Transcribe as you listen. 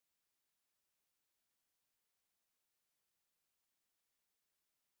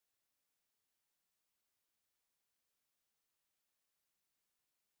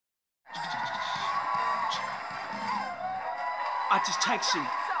just text him.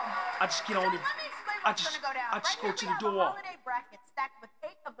 I just get on it. I just go to the door. Holiday bracket stacked with 8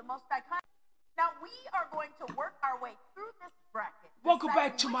 of the most iconic. Now we are going to work our way through this bracket. Welcome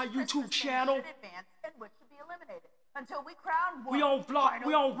back to my YouTube channel. And which should be eliminated until we crown one. We on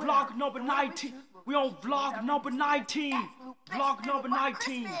vlog number 19. We on vlog number 19. Vlog number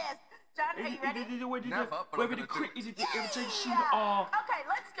 19. John, are you ready? Where the quick is the everything see the Okay,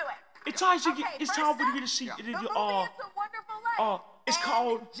 let's do it. It's time to get. It's time for you to see The movie It's a Wonderful Life. It's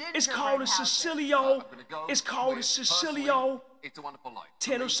called a Cecilio. It's called a Cecilio. It's a Wonderful Life.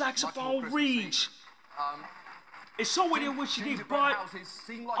 Tenor saxophone reeds. It's somewhere there what you did, but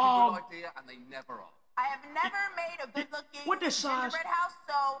seem like a good idea and they never are. I have never made a good-looking what the size? gingerbread house,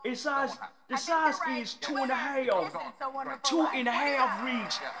 so It's size. The size is 2.5. 2.5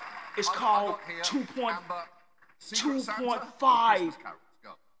 reeds. It's called 2.5.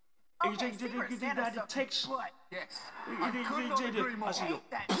 Okay, It takes. Yes. I see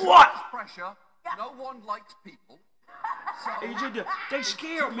that. What? Pressure. No one likes people. So they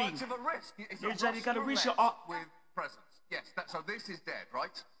scare me. Much of a risk. It's They got to reach with presents. Yes. So this is dead,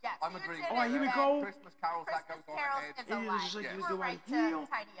 right? Yes. I'm agreeing. All right, here we go. Christmas carols that goes on ahead. Is a lie. We're right to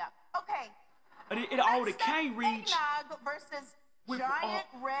tidy up. Okay. It all the cane reeds. Versus with giant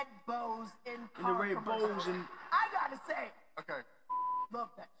red bows in car the red bows and. I gotta say. Okay. Love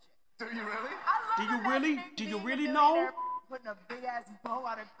that shit. Do you really? Do you really know? Putting a big ass bow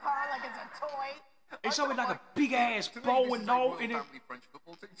on a car like it's a toy. It's always like a big ass bow and no in it. Family French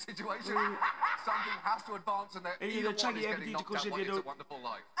football team situation. Something has to advance and either one is getting knocked out. It's a Wonderful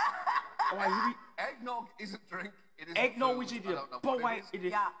Life. Eggnog isn't drink. It is eggnog is either bow.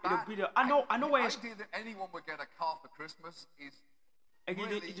 It'll be the. I know. The idea that anyone would get a car for Christmas is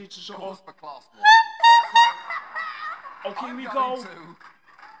really cause for class war. Okay, here we go.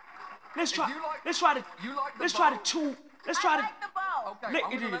 Let's try the two. Let's try to.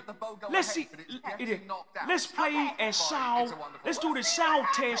 Let's see. Let's play a sound. Let's do the sound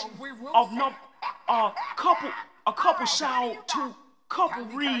test of a couple sound to couple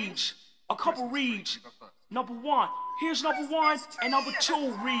reeds. A couple reeds. Number 1. Here's number 1 and number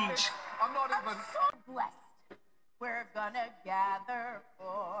 2 reeds. I'm not even so blessed. We're gonna gather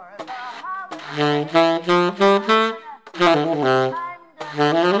for the holiday.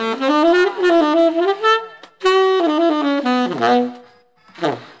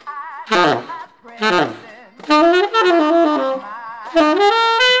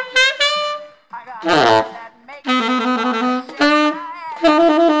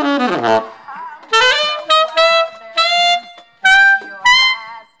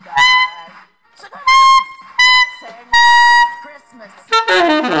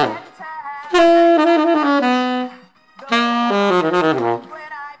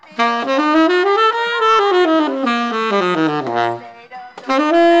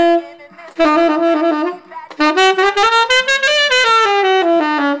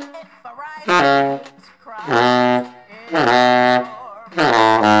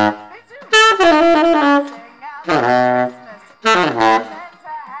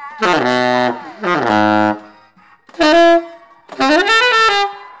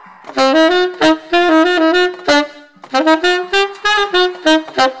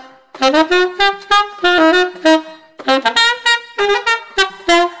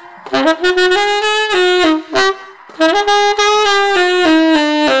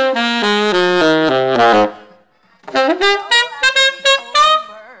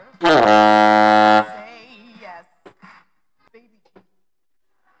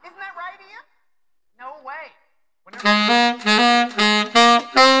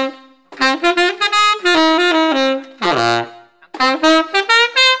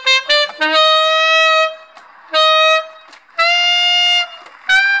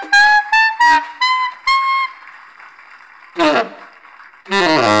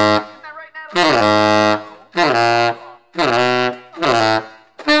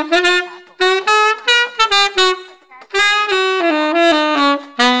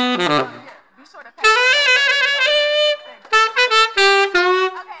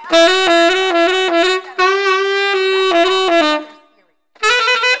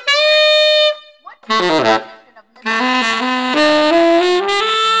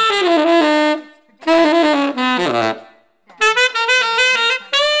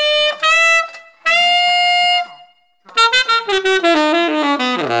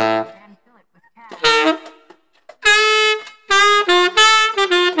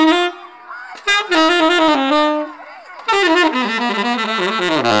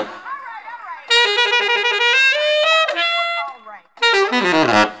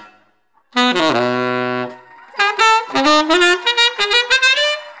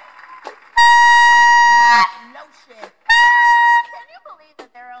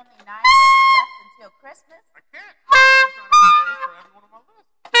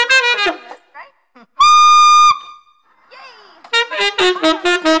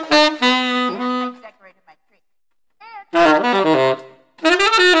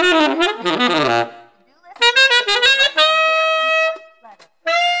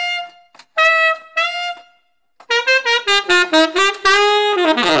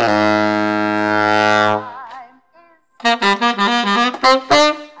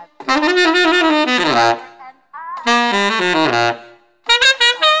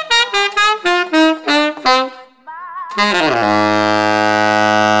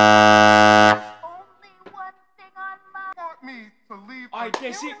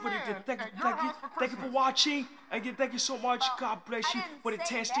 that's it. Thank you for watching. Again, thank you so much. God bless you for the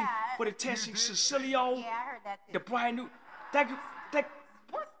testing. For the testing, Cecilio. Yeah, I heard that too. The brand new.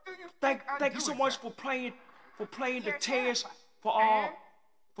 Thank you so much for playing the test for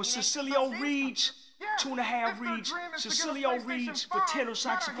Cecilio REEDS. 2.5 REEDS. Cecilio REEDS for tenor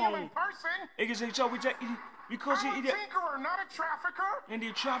saxophone. Because and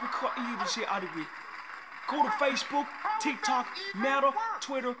the traffic car you say out of it. Go to Facebook, TikTok, Meta,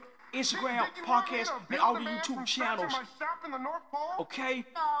 Twitter, Instagram, podcast, and all the YouTube channels. Okay?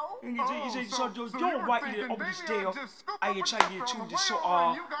 No. So don't write it over this deal. I can try to get to this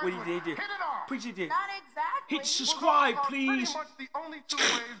what he did. Appreciate it. Not exactly. Hit subscribe, please. Pretty much the only two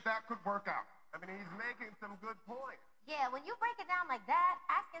ways that could work out. I mean, he's making some good points. Yeah, when you break it down like that,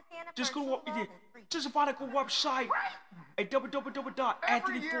 ask and stand up Just for go up $2 there. is free. Just find a good website at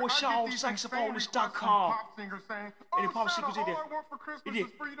www.AnthonyForshawSaxophonist.com. And the pop singers in there.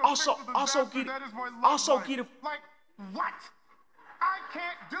 Also get a Like, what? I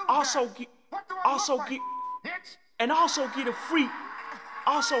can't do that. also get a free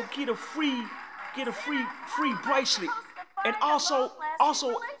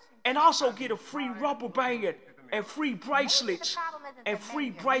and also get a free rubber band and free bracelets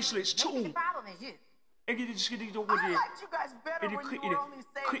too. The problem is you. And you just get it over I there. liked you guys better when you were only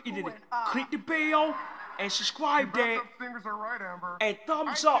saying Click the bell and subscribe there. And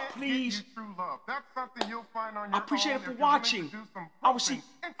thumbs up, please. I appreciate it for watching. I will see.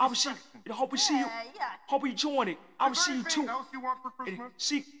 Hope we see you. Hope you join it. I will see you too.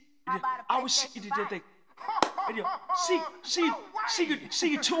 I will see you today.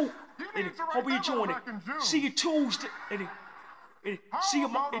 See you too. Hope you join it. See you Tuesday. See you.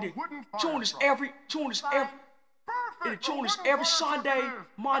 Join us every Sunday,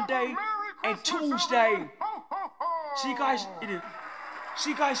 Monday, and Tuesday. See you guys. See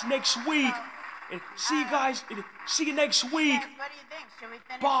you guys next week. See you next week. What do you think? Should we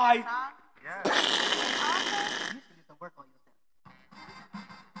finish Bye. the song? Yeah.